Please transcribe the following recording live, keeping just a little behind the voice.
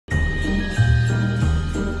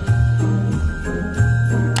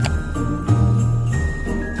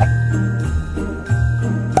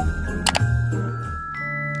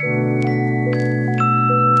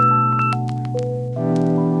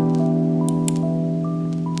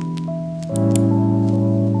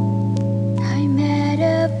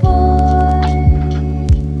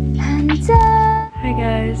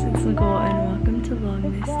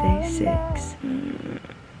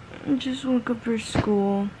just woke up for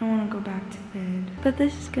school. I want to go back to bed. But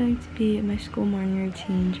this is going to be my school morning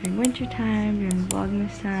routine during winter time, during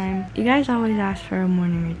Vlogmas time. You guys always ask for a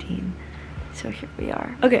morning routine, so here we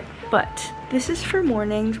are. Okay, but this is for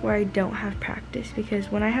mornings where I don't have practice,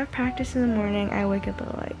 because when I have practice in the morning, I wake up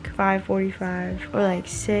at like 5:45 or like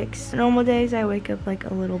 6. Normal days, I wake up like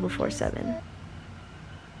a little before 7.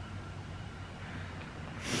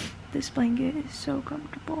 This blanket is so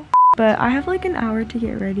comfortable. But I have like an hour to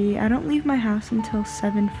get ready. I don't leave my house until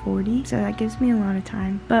 7:40, so that gives me a lot of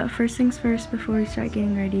time. But first things first, before we start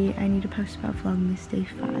getting ready, I need to post about Vlogmas Day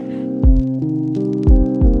 5.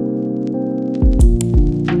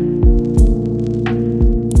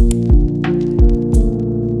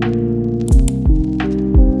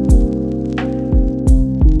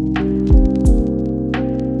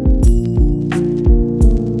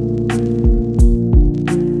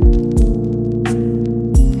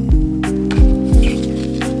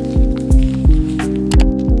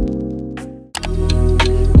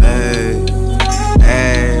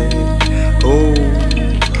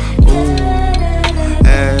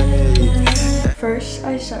 First,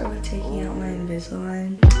 I start with taking out my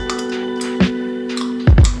Invisalign.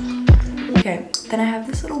 Okay, then I have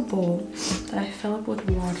this little bowl that I fill up with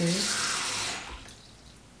water,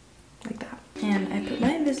 like that. And I put my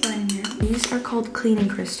Invisalign in here. These are called cleaning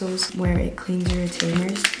crystals, where it cleans your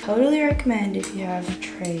retainers. Totally recommend if you have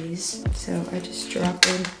trays. So I just drop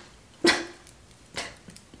in.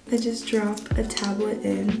 I just drop a tablet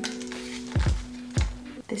in.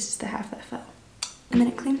 This is the half that fell. And then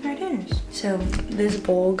it cleans my retainers. So this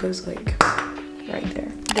bowl goes like right there.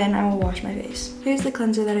 Then I will wash my face. Here's the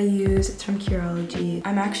cleanser that I use. It's from Curology.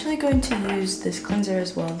 I'm actually going to use this cleanser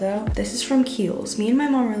as well though. This is from Kiehl's. Me and my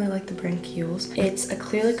mom really like the brand Kiehl's. It's a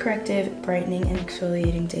clearly corrective, brightening, and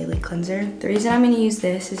exfoliating daily cleanser. The reason I'm going to use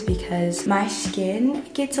this is because my skin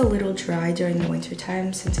gets a little dry during the winter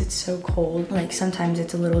time since it's so cold. Like sometimes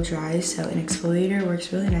it's a little dry, so an exfoliator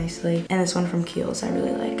works really nicely. And this one from Kiehl's I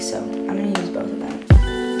really like, so I'm going to use both of them.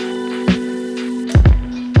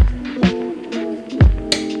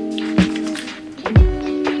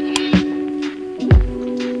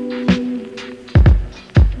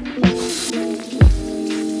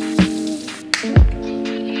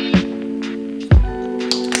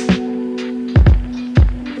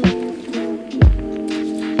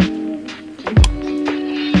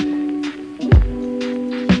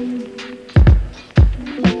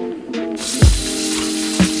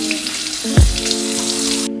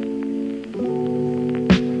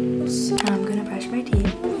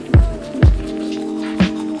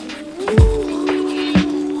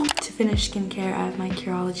 Finish skincare, I have my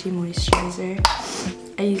Curology moisturizer.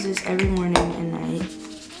 I use this every morning and night.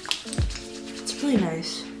 It's really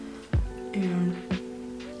nice, and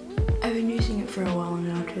I've been using it for a while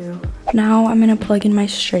now too. Now I'm gonna plug in my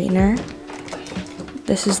straightener.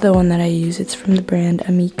 This is the one that I use. It's from the brand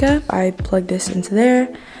Amica. I plug this into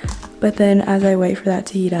there, but then as I wait for that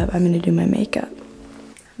to heat up, I'm gonna do my makeup.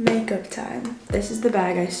 Makeup time. This is the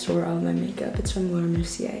bag I store all of my makeup. It's from Laura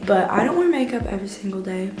Mercier. But I don't wear makeup every single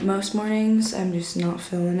day. Most mornings, I'm just not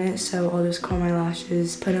feeling it, so I'll just curl my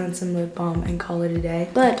lashes, put on some lip balm, and call it a day.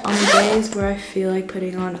 But on the days where I feel like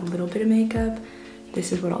putting on a little bit of makeup,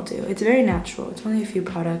 this is what I'll do. It's very natural. It's only a few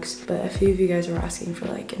products, but a few of you guys are asking for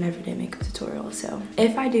like an everyday makeup tutorial. So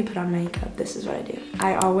if I do put on makeup, this is what I do.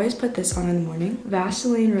 I always put this on in the morning.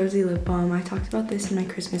 Vaseline Rosy Lip Balm. I talked about this in my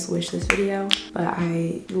Christmas wish list video, but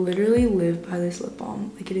I literally live by this lip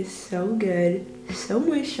balm. Like, it is so good, so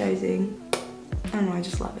moisturizing. I don't know, I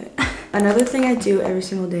just love it. Another thing I do every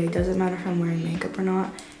single day, doesn't matter if I'm wearing makeup or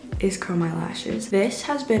not, is curl my lashes. This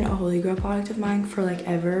has been a holy grail product of mine for like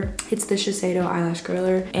ever. It's the Shiseido eyelash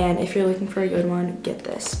curler, and if you're looking for a good one, get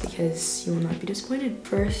this because you will not be disappointed.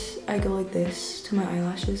 First, I go like this to my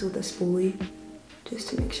eyelashes with a spoolie just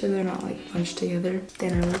to make sure they're not like bunched together.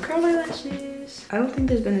 Then I will curl my lashes. I don't think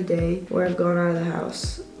there's been a day where I've gone out of the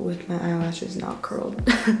house with my eyelashes not curled.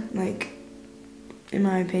 Like, in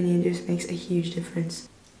my opinion, it just makes a huge difference.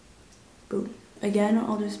 Boom. Again,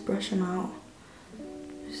 I'll just brush them out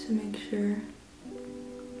just to make sure.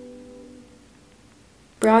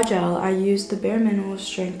 Brow gel, I use the Bare Minerals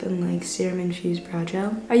Strength and Length Serum Infused Brow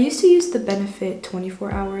Gel. I used to use the Benefit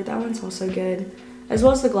 24 Hour, that one's also good, as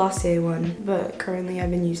well as the Glossier one, but currently I've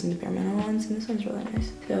been using the Bare Mineral ones, and this one's really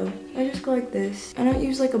nice. So I just go like this. I don't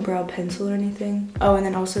use like a brow pencil or anything. Oh, and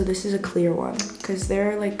then also this is a clear one, because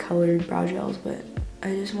they're like colored brow gels, but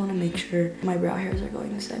I just want to make sure my brow hairs are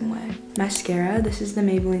going the same way. Mascara, this is the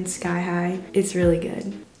Maybelline Sky High. It's really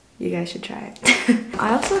good. You guys should try it.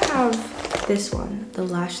 I also have this one, the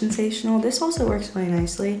Lash Sensational. This also works really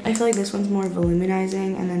nicely. I feel like this one's more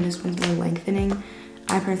voluminizing and then this one's more lengthening.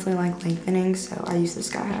 I personally like lengthening, so I use the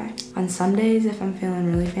Sky High. On some days, if I'm feeling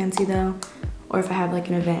really fancy though, or if I have like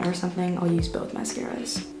an event or something, I'll use both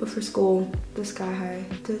mascaras. But for school, the Sky High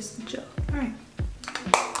does the job. All right.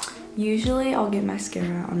 Usually I'll get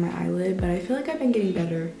mascara on my eyelid, but I feel like I've been getting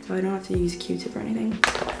better, so I don't have to use a Q-tip or anything.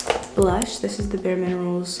 Blush, this is the Bare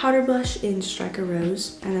Minerals powder blush in Striker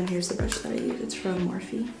Rose. And then here's the brush that I use, it's from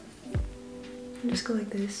Morphe. And just go like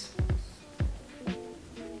this.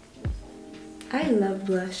 I love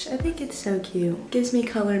blush, I think it's so cute. Gives me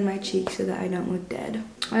color in my cheeks so that I don't look dead.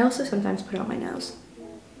 I also sometimes put it on my nose.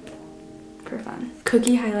 For fun.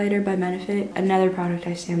 Cookie highlighter by Benefit, another product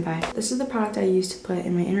I stand by. This is the product I use to put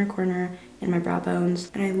in my inner corner and my brow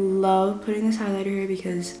bones, and I love putting this highlighter here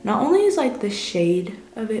because not only is like the shade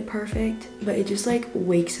of it perfect, but it just like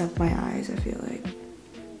wakes up my eyes, I feel like.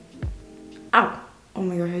 Ow! Oh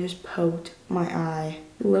my gosh, I just poked my eye.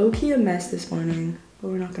 Low-key a mess this morning, but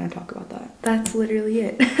we're not gonna talk about that. That's literally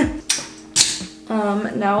it.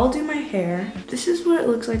 Now I'll do my hair. This is what it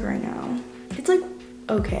looks like right now. It's like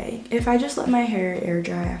okay. If I just let my hair air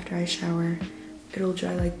dry after I shower, it'll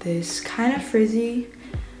dry like this, kind of frizzy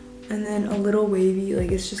and then a little wavy,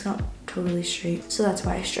 like it's just not totally straight. So that's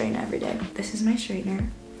why I straighten every day. This is my straightener.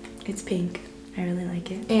 It's pink. I really like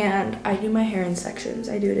it. And I do my hair in sections.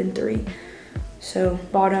 I do it in 3. So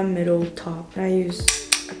bottom, middle, top. And I use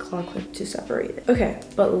a claw clip to separate it. Okay,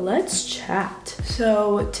 but let's chat.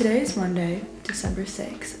 So today is Monday, December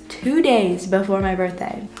 6th, 2 days before my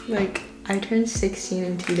birthday. Like, I turned 16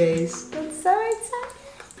 in 2 days. That's so exciting.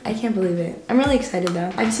 I can't believe it. I'm really excited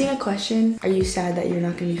though. I've seen a question, are you sad that you're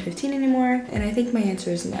not gonna be 15 anymore? And I think my answer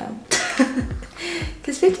is no.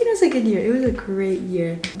 Because 15 was a good year. It was a great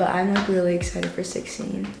year. But I'm like really excited for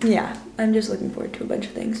 16. Yeah, I'm just looking forward to a bunch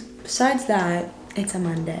of things. Besides that, it's a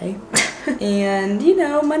Monday. And you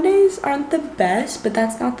know, Mondays aren't the best, but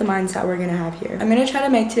that's not the mindset we're gonna have here. I'm gonna try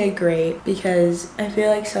to make today great because I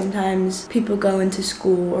feel like sometimes people go into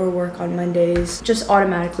school or work on Mondays just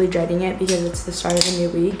automatically dreading it because it's the start of a new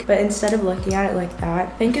week. But instead of looking at it like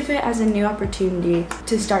that, think of it as a new opportunity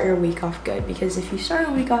to start your week off good, because if you start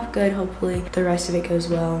your week off good, hopefully the rest of it goes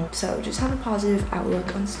well. So just have a positive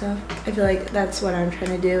outlook on stuff. I feel like that's what I'm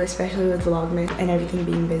trying to do, especially with Vlogmas and everything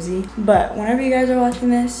being busy. But whenever you guys are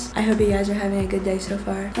watching this, I hope you guys are having a good day so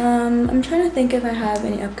far. I'm trying to think if I have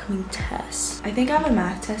any upcoming tests. I think I have a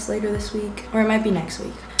math test later this week, or it might be next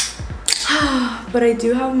week. But I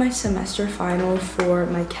do have my semester final for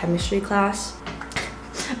my chemistry class,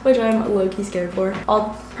 which I'm low-key scared for.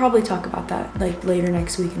 I'll probably talk about that like later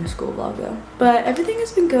next week in a school vlog though. But everything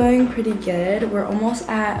has been going pretty good. We're almost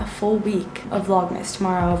at a full week of Vlogmas.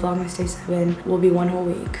 Tomorrow, Vlogmas day 7, will be 1 whole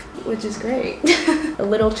week, which is great. A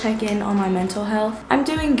little check-in on my mental health. I'm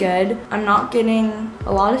doing good. I'm not getting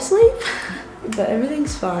a lot of sleep, but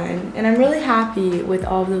everything's fine. And I'm really happy with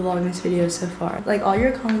all of the Vlogmas videos so far. Like, all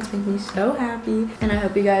your comments make me so happy, and I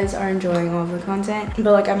hope you guys are enjoying all of the content.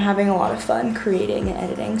 But like, I'm having a lot of fun creating and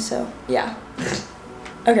editing, so yeah.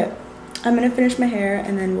 Okay, I'm gonna finish my hair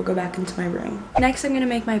and then we'll go back into my room. Next, I'm gonna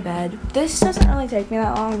make my bed. This doesn't really take me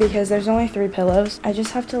that long because there's only 3 pillows. I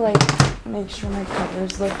just have to like make sure my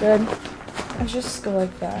covers look good. I just go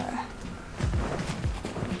like that.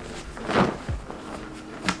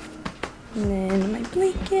 And then my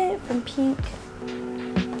blanket from Pink.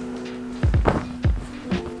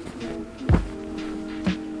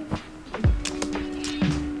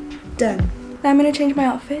 Done. Now I'm gonna change my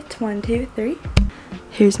outfit. 1, 2, 3.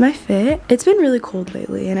 Here's my fit. It's been really cold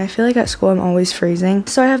lately and I feel like at school I'm always freezing.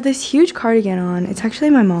 So I have this huge cardigan on. It's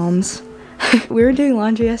actually my mom's. We were doing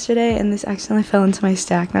laundry yesterday and this accidentally fell into my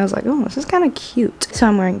stack and I was like, oh, this is kind of cute. So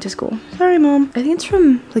I'm wearing it to school. Sorry, Mom. I think it's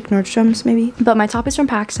from like Nordstrom's maybe. But my top is from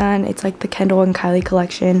PacSun. It's like the Kendall and Kylie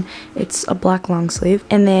collection. It's a black long sleeve.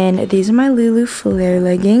 And then these are my Lulu flare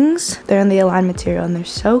leggings. They're in the Align material and they're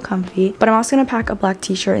so comfy. But I'm also gonna pack a black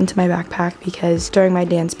t-shirt into my backpack because during my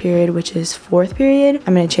dance period, which is 4th period,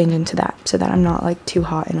 I'm gonna change into that so that I'm not like too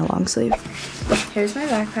hot in a long sleeve. Here's my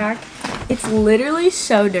backpack. It's literally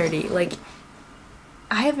so dirty. Like,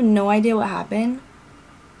 I have no idea what happened.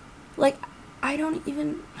 Like, I don't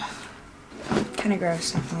even... Kind of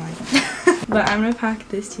gross, not gonna lie. But I'm gonna pack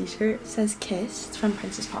this t-shirt. It says Kiss. It's from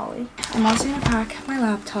Princess Polly. I'm also gonna pack my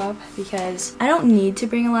laptop because I don't need to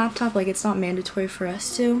bring a laptop. Like, it's not mandatory for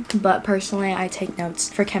us to. But personally, I take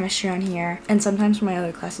notes for chemistry on here. And sometimes for my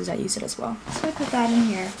other classes, I use it as well. So I put that in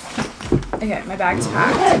here. Okay, my bag's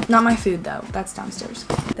packed. Not my food though, that's downstairs.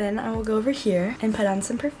 Then I will go over here and put on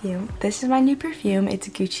some perfume. This is my new perfume. It's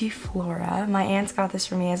Gucci Flora. My aunts got this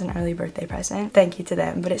for me as an early birthday present. Thank you to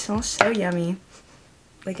them, but it smells so yummy.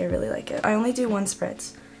 Like, I really like it. I only do one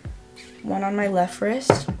spritz. One on my left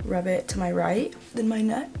wrist, rub it to my right, then my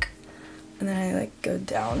neck, and then I like go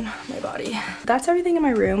down my body. That's everything in my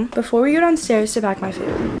room. Before we go downstairs to pack my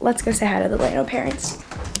food, let's go say hi to the Laeno parents.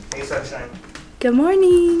 Hey, sunshine. Good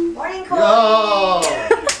morning. Morning, Cole. No.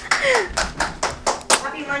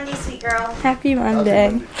 Happy Monday, sweet girl. Happy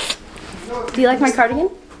Monday. Do you like my cardigan?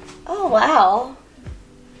 Oh, wow.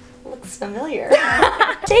 Looks familiar.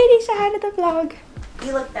 Sadie, say hi to the vlog.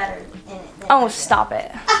 You look better in it. Than Oh, I stop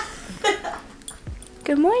it.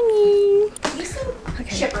 Good morning. You seem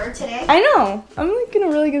chipper today. I know. I'm like in a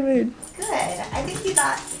really good mood. Good. I think you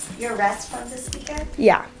got your rest from this weekend.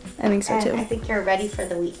 Yeah, I think so And too. I think you're ready for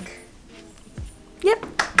the week. Yep.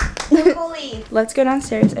 Holy. Let's go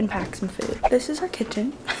downstairs and pack some food. This is our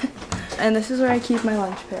kitchen. And this is where I keep my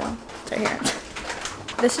lunch pail. It's right here.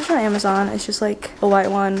 This is from Amazon. It's just like a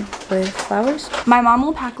white one with flowers. My mom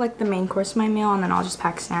will pack like the main course of my meal and then I'll just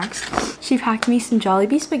pack snacks. She packed me some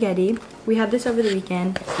Jollibee spaghetti. We had this over the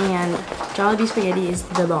weekend and Jollibee spaghetti is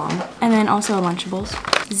the bomb. And then also Lunchables.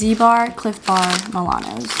 Z-Bar, Cliff Bar,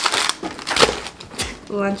 Milano's.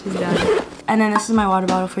 Lunch is done. And then this is my water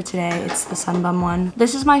bottle for today. It's the Sunbum one.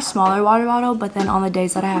 This is my smaller water bottle, but then on the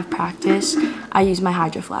days that I have practice, I use my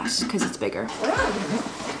Hydro Flask because it's bigger.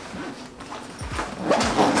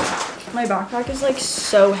 My backpack is like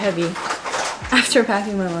so heavy after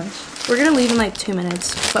packing my lunch. We're gonna leave in like 2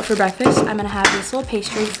 minutes, but for breakfast, I'm gonna have this little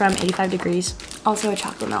pastry from 85 Degrees, also a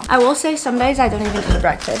chocolate milk. I will say some days I don't even eat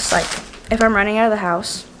breakfast. Like if I'm running out of the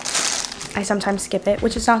house, I sometimes skip it,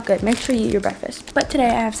 which is not good. Make sure you eat your breakfast. But today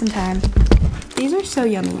I have some time. These are so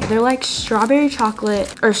yummy. They're like strawberry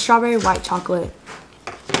chocolate or strawberry white chocolate.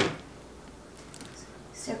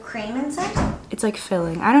 So cream inside? It's like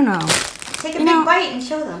filling. I don't know. Take a big bite and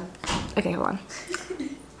show them. Okay, hold on.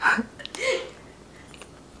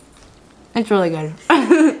 It's really good.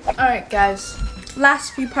 Alright guys,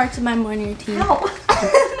 last few parts of my morning routine.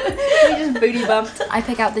 We just booty bumped. I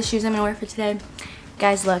pick out the shoes I'm gonna wear for today.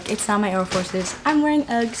 Guys, look, it's not my Air Forces. I'm wearing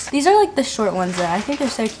Uggs. These are like the short ones though. I think they're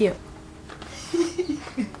so cute.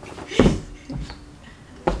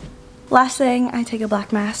 Last thing, I take a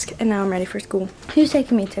black mask and now I'm ready for school. Who's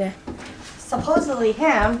taking me today? Supposedly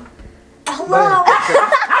him. Hello.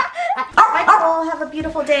 Bye, Cole. Have a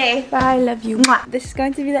beautiful day. Bye, love you. Mwah. This is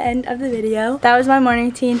going to be the end of the video. That was my morning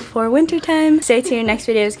routine for winter time. Stay tuned. Next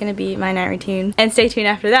video is going to be my night routine. And stay tuned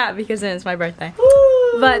after that because then it's my birthday.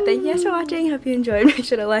 Woo! But thank you guys for watching. Hope you enjoyed. Make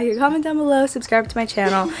sure to like and comment down below. Subscribe to my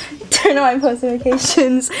channel. Turn on my post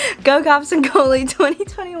notifications. Go cop some Coley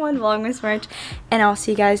 2021 Vlogmas merch. And I'll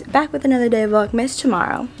see you guys back with another day of Vlogmas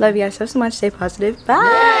tomorrow. Love you guys so much. Stay positive.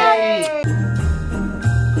 Bye. Yay!